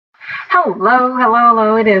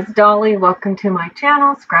Hello, it is Dolly. Welcome to my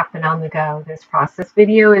channel, Scrapping on the Go. This process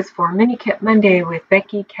video is for Mini Kit Monday with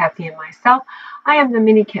Becky, Kathy, and myself. I am the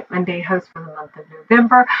Mini Kit Monday host for the month of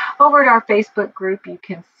November. Over at our Facebook group, you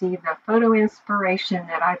can see the photo inspiration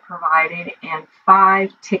that I provided and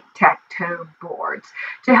 5 tic-tac-toe boards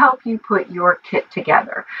to help you put your kit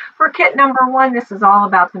together. For kit number 1, this is all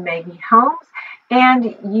about the Maggie Homes.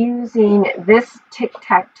 And using this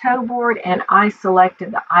tic-tac-toe board, and I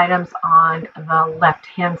selected the items on the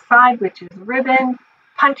left-hand side, which is ribbon,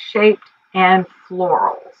 punch-shaped, and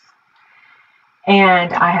florals.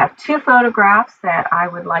 And I have 2 photographs that I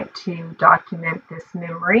would like to document this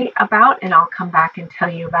memory about, and I'll come back and tell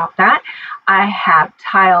you about that. I have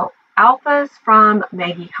tile alphas from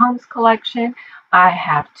Maggie Homes collection. I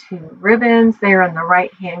have 2 ribbons there in the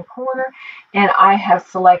right-hand corner, and I have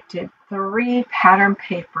selected 3 pattern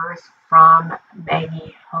papers from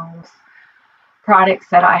Maggie Homes products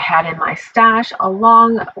that I had in my stash,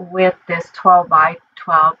 along with this 12 by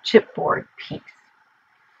 12 chipboard piece.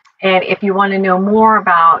 And if you want to know more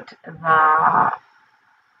about the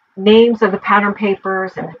names of the pattern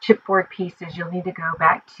papers and the chipboard pieces, you'll need to go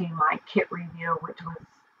back to my kit review, which was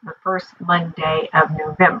the first Monday of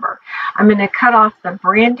November. I'm going to cut off the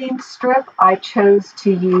branding strip. I chose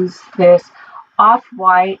to use this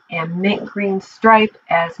off-white and mint green stripe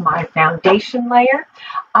as my foundation layer.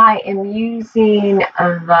 I am using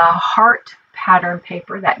the heart pattern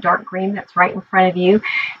paper, that dark green that's right in front of you,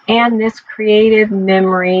 and this Creative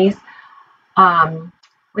Memories, what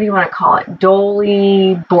do you want to call it,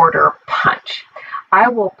 Dolly border punch. I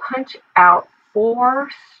will punch out 4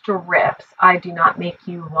 strips. I do not make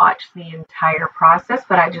you watch the entire process,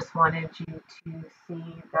 but I just wanted you to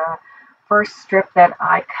see the first strip that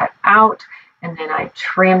I cut out, and then I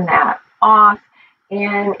trim that off,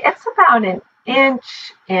 and it's about 1.5 inches.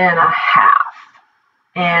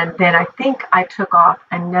 And then I think I took off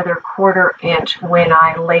another 1/4 inch when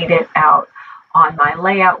I laid it out on my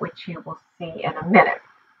layout, which you will see in a minute.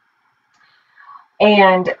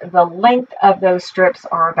 And the length of those strips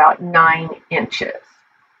are about 9 inches.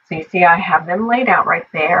 So you see I have them laid out right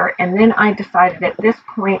there. And then I decided at this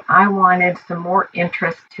point I wanted some more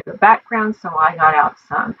interest to the background, so I got out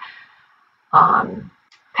some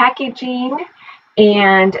packaging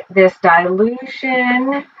and this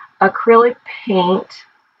dilution acrylic paint,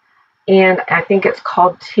 and I think it's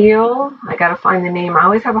called teal. I gotta find the name. I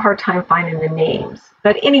always have a hard time finding the names,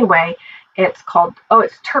 but anyway, it's called,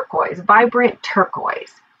 it's turquoise, vibrant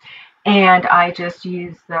turquoise. And I just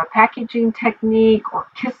use the packaging technique or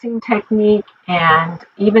kissing technique, and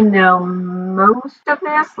even though most of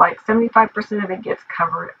this, like 75% of it, gets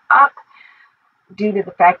covered up due to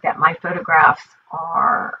the fact that my photographs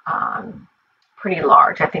are pretty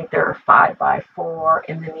large. I think they're 5 by 4,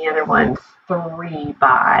 and then the other one's 3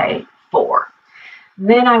 by 4.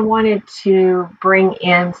 Then I wanted to bring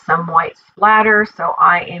in some white splatter, so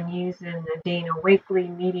I am using the Dana Wakley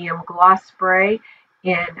medium gloss spray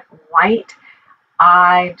in white.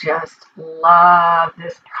 I just love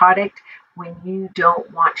this product when you don't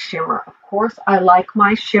want shimmer. Of course, I like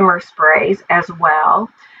my shimmer sprays as well,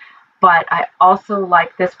 but I also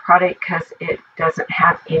like this product because it doesn't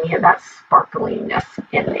have any of that sparkliness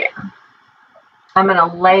in there. I'm going to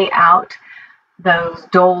lay out those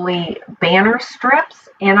Dolly banner strips,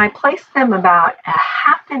 and I place them about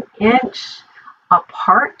 1/2 inch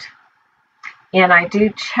apart, and I do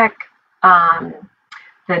check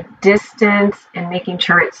the distance and making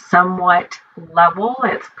sure it's somewhat level.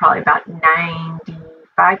 It's probably about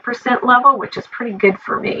 95% level, which is pretty good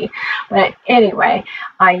for me. But anyway,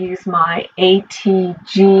 I use my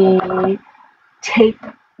ATG tape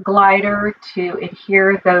glider to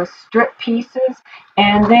adhere those strip pieces,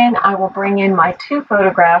 and then I will bring in my 2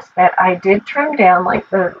 photographs that I did trim down. Like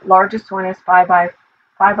the largest one is 5 by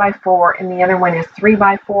 4 and the other one is 3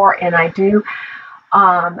 by 4, and I do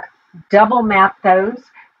double map those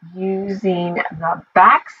using the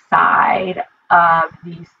back side of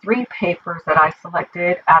these 3 papers that I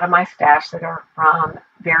selected out of my stash that are from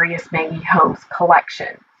various Maggie Homes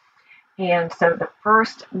collection. And so the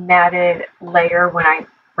first matted layer when I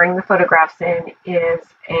bring the photographs in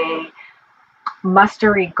is a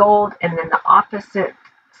mustardy gold, and then the opposite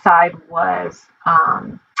side was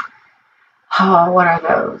what are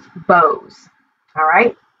those? Bows. All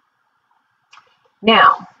right.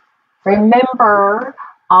 Now, remember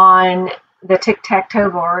on the tic-tac-toe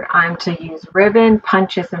board, I'm to use ribbon,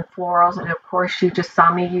 punches, and florals, and of course you just saw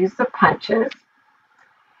me use the punches.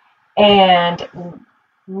 And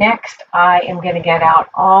Next, I am going to get out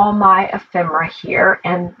all my ephemera here,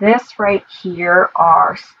 and this right here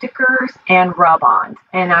are stickers and rub-ons.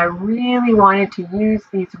 And I really wanted to use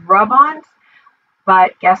these rub-ons,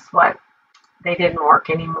 but guess what? They didn't work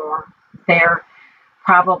anymore. They're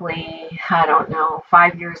probably, I don't know,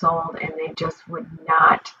 5 years old, and they just would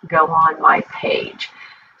not go on my page.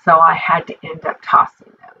 So I had to end up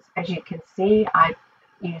tossing those. As you can see, I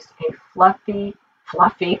used a puffy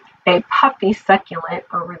succulent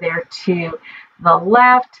over there to the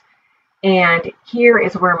left. And here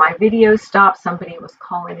is where my video stopped. Somebody was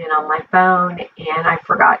calling in on my phone, and I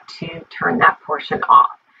forgot to turn that portion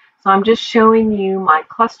off. So I'm just showing you my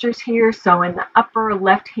clusters here. So in the upper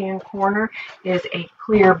left-hand corner is a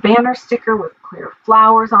clear banner sticker with clear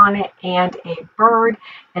flowers on it and a bird.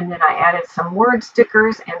 And then I added some word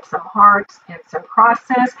stickers and some hearts and some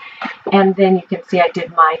crosses. And then you can see I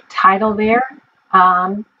did my title there,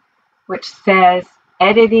 which says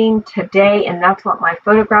editing today. And that's what my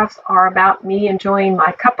photographs are about, me enjoying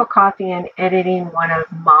my cup of coffee and editing one of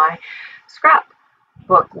my scrapbook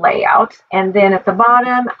layouts. And then at the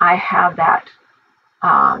bottom, I have that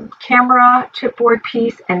camera chipboard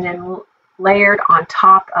piece, and then layered on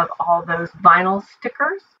top of all those vinyl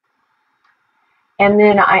stickers. And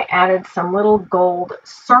then I added some little gold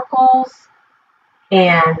circles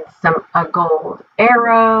and a gold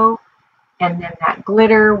arrow, and then that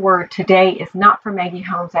glitter word today is not from Maggie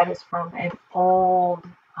Holmes. That is from an old,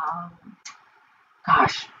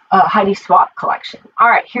 Heidi Swap collection. All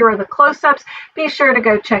right, here are the close-ups. Be sure to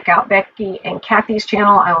go check out Becky and Kathy's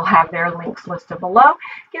channel. I will have their links listed below.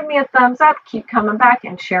 Give me a thumbs up, keep coming back,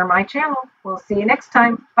 and share my channel. We'll see you next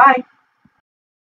time. Bye.